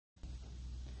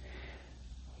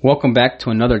Welcome back to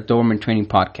another Doberman training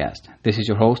podcast. This is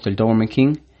your host, the Doberman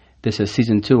King. This is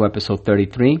Season 2, Episode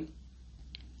 33,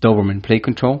 Doberman Play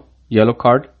Control, Yellow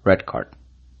Card, Red Card.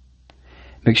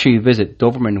 Make sure you visit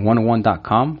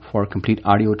Doberman101.com for complete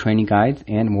audio training guides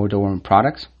and more Doberman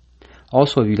products.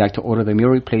 Also, if you'd like to order the meal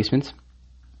replacements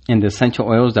and the essential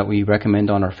oils that we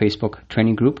recommend on our Facebook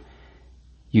training group,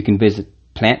 you can visit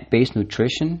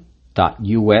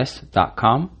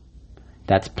plantbasednutrition.us.com.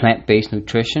 That's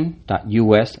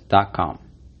plantbasednutrition.us.com.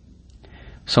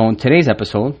 So in today's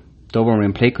episode,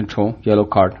 Doberman Play Control, Yellow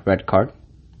Card, Red Card,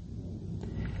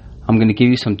 I'm going to give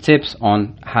you some tips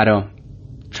on how to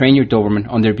train your Doberman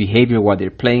on their behavior while they're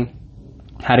playing,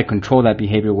 how to control that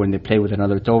behavior when they play with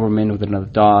another Doberman, with another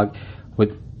dog,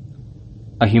 with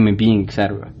a human being,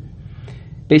 etc.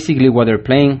 Basically, while they're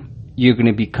playing, you're going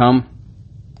to become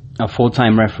a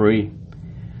full-time referee.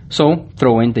 So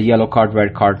throw in the yellow card,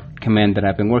 red card command that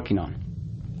I've been working on.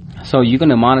 So you're going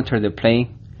to monitor the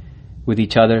play with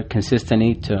each other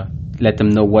consistently to let them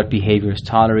know what behavior is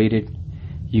tolerated.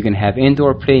 You can have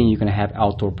indoor play and you can have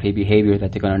outdoor play behavior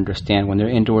that they're going to understand. When they're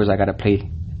indoors, I got to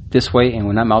play this way, and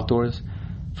when I'm outdoors,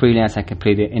 freelance, I can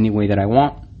play it any way that I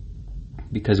want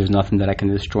because there's nothing that I can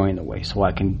destroy in the way. So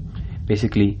I can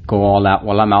basically go all out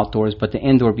while I'm outdoors, but the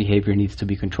indoor behavior needs to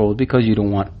be controlled because you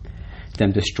don't want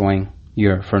them destroying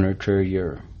your furniture,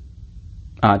 your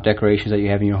decorations that you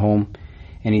have in your home,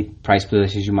 any prized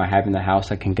possessions you might have in the house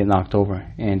that can get knocked over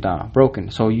and broken.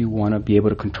 So you want to be able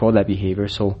to control that behavior.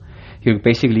 So you're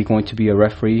basically going to be a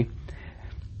referee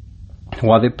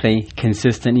while they play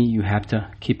consistently. You have to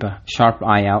keep a sharp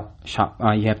eye out.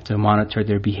 You have to monitor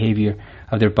their behavior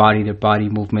of their body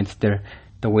movements, the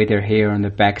way their hair on the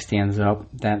back stands up.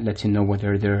 That lets you know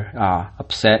whether they're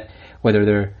upset, whether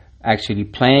they're actually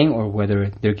playing, or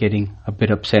whether they're getting a bit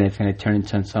upset. It's going to turn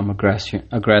into some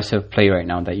aggressive play right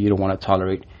now that you don't want to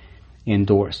tolerate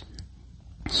indoors.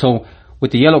 So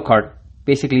with the yellow card,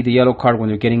 basically the yellow card, when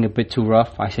they're getting a bit too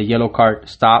rough, I say yellow card,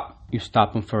 stop. You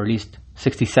stop them for at least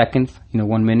 60 seconds,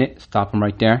 1 minute, stop them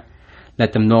right there.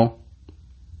 Let them know,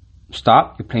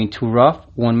 stop, you're playing too rough,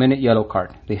 1 minute, yellow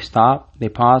card. They stop, they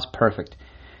pause, perfect.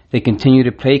 They continue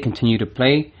to play, it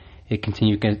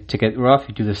continue to get rough,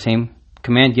 you do the same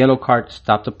command, yellow card,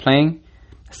 stop the playing,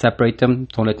 separate them,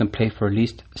 don't let them play for at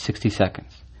least 60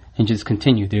 seconds. And just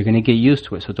continue. They're going to get used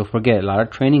to it. So don't forget, a lot of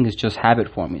training is just habit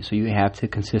forming. So you have to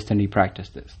consistently practice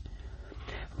this.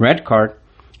 Red card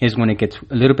is when it gets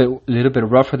a little bit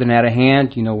rougher than out of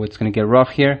hand. It's going to get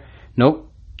rough here.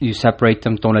 Nope. You separate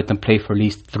them. Don't let them play for at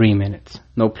least 3 minutes.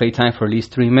 No play time for at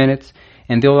least 3 minutes.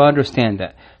 And they'll understand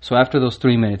that. So after those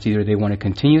 3 minutes, either they want to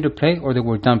continue to play or they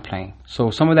were done playing. So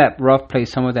some of that rough play,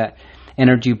 some of that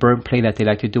energy burn play that they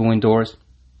like to do indoors,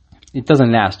 it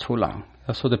doesn't last too long. It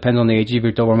also depends on the age of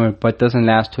your Doberman, but it doesn't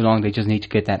last too long. They just need to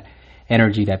get that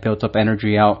energy, that built up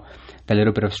energy out, that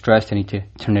little bit of stress. They need to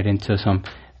turn it into some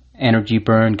energy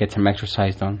burn, get some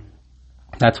exercise done.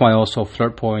 That's why also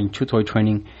flirt pull and chew toy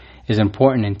training is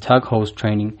important, and tug hose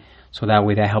training, so that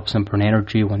way that helps them burn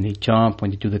energy when they jump,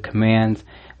 when they do the commands,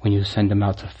 when you send them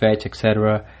out to fetch,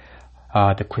 etc.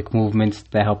 The quick movements,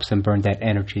 that helps them burn that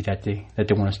energy that they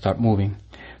want to start moving.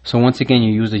 So once again,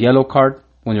 you use the yellow card.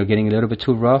 When they're getting a little bit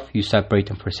too rough, you separate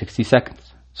them for 60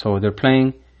 seconds. So they're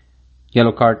playing,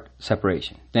 yellow card,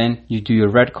 separation. Then you do your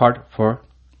red card for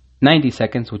 90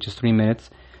 seconds, which is 3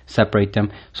 minutes, separate them.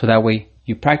 So that way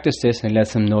you practice this and it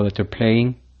lets them know that they're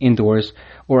playing indoors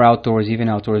or outdoors. Even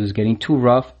outdoors is getting too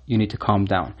rough, you need to calm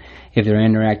down. If they're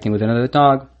interacting with another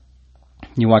dog,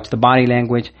 you watch the body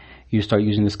language, you start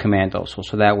using this command also,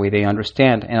 so that way they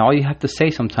understand. And all you have to say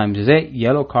sometimes is, hey,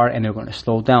 yellow card, and they're going to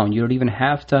slow down. You don't even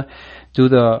have to do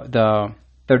the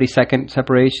 30-second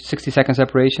separation, 60-second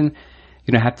separation.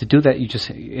 You don't have to do that. You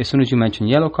just, as soon as you mention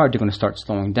yellow card, they're going to start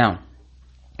slowing down.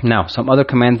 Now, some other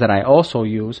commands that I also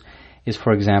use is,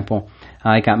 for example,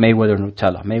 I got Mayweather,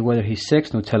 Nutella. Mayweather, he's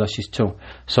 6, Nutella, she's 2.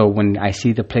 So when I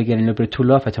see the play getting a little bit too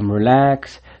rough, I tell him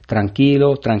relax,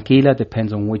 tranquilo, tranquila,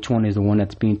 depends on which one is the one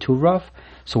that's being too rough.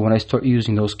 So when I start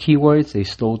using those keywords, they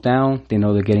slow down, they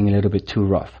know they're getting a little bit too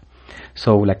rough.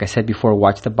 So like I said before,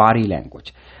 watch the body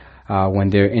language. When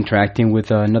they're interacting with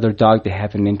another dog they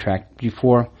haven't interacted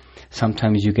before,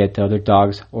 sometimes you get the other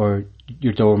dogs or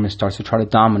your Doberman starts to try to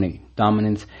dominate.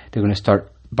 Dominance, they're going to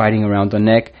start biting around the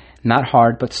neck, not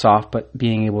hard but soft, but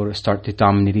being able to start to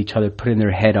dominate each other, putting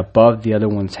their head above the other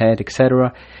one's head,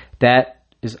 etc. That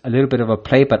is a little bit of a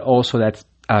play, but also that's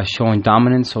showing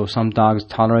dominance. So some dogs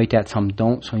tolerate that, some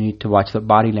don't. So you need to watch the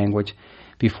body language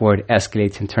before it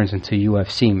escalates and turns into a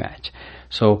UFC match.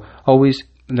 So always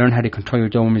learn how to control your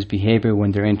Doberman's behavior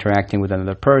when they're interacting with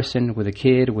another person, with a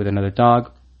kid, with another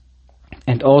dog.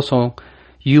 And also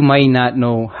you might not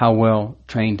know how well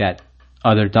trained that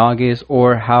other dog is,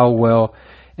 or how well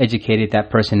educated that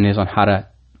person is on how to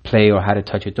play or how to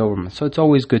touch a Doberman. So it's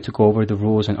always good to go over the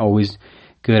rules, and always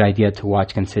good idea to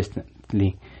watch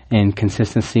consistently. And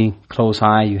consistency, close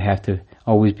eye, you have to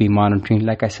always be monitoring,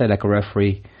 like I said, like a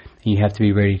referee. You have to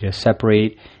be ready to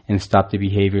separate and stop the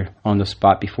behavior on the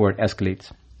spot before it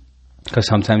escalates. Because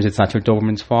sometimes it's not your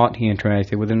Doberman's fault. He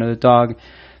interacted with another dog.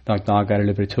 The dog got a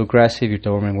little bit too aggressive. Your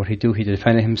Doberman, what he do? He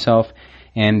defended himself,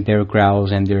 and their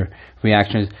growls and their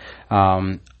reactions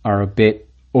are a bit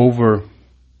over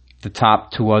the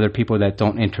top to other people that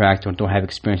don't interact or don't have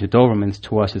experience with Dobermans.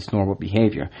 To us, it's normal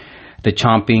behavior. The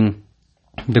chomping,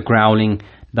 the growling,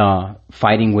 the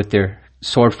fighting with their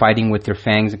sword fighting with their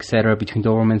fangs, etc. between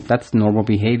Dobermans, that's normal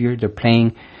behavior. They're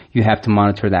playing. You have to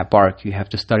monitor that bark. You have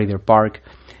to study their bark.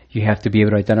 You have to be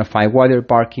able to identify why they're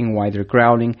barking, why they're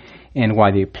growling, and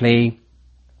why they play,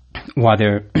 why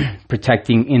they're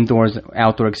protecting indoors,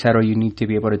 outdoor, etc. You need to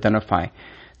be able to identify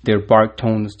their bark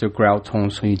tones, their growl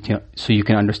tones, so you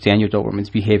can understand your Doberman's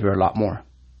behavior a lot more.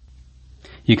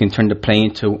 You can turn the play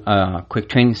into a quick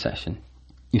training session.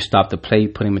 You stop the play, you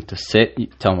put him into sit, you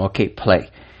tell him, okay, play.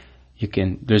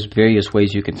 There's various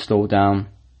ways you can slow down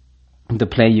the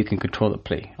play, you can control the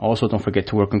play. Also, don't forget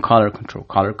to work on collar control.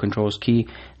 Collar control is key.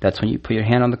 That's when you put your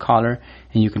hand on the collar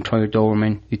and you control your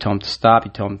Doberman. You tell them to stop,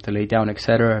 you tell them to lay down,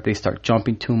 etc. If they start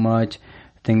jumping too much,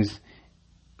 things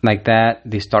like that,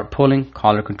 they start pulling,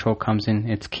 collar control comes in.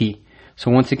 It's key. So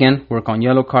once again, work on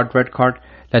yellow card, red card.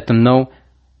 Let them know.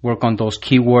 Work on those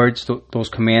keywords, those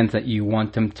commands that you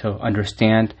want them to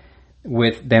understand,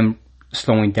 with them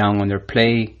slowing down on their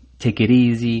play. Take it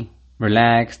easy,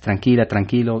 relax, tranquila,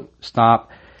 tranquilo,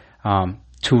 stop,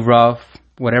 too rough,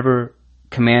 whatever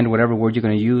command, whatever word you're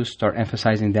going to use, start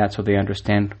emphasizing that so they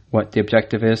understand what the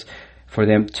objective is, for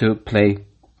them to play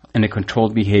in a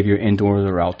controlled behavior indoors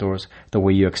or outdoors the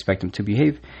way you expect them to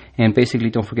behave. And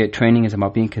basically, don't forget, training is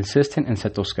about being consistent and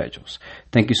set those schedules.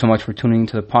 Thank you so much for tuning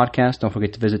into the podcast. Don't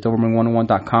forget to visit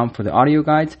Doberman101.com for the audio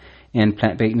guides, and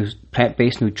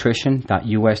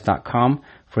plantbasednutrition.us.com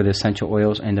for the essential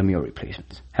oils and the meal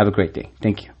replacements. Have a great day.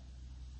 Thank you.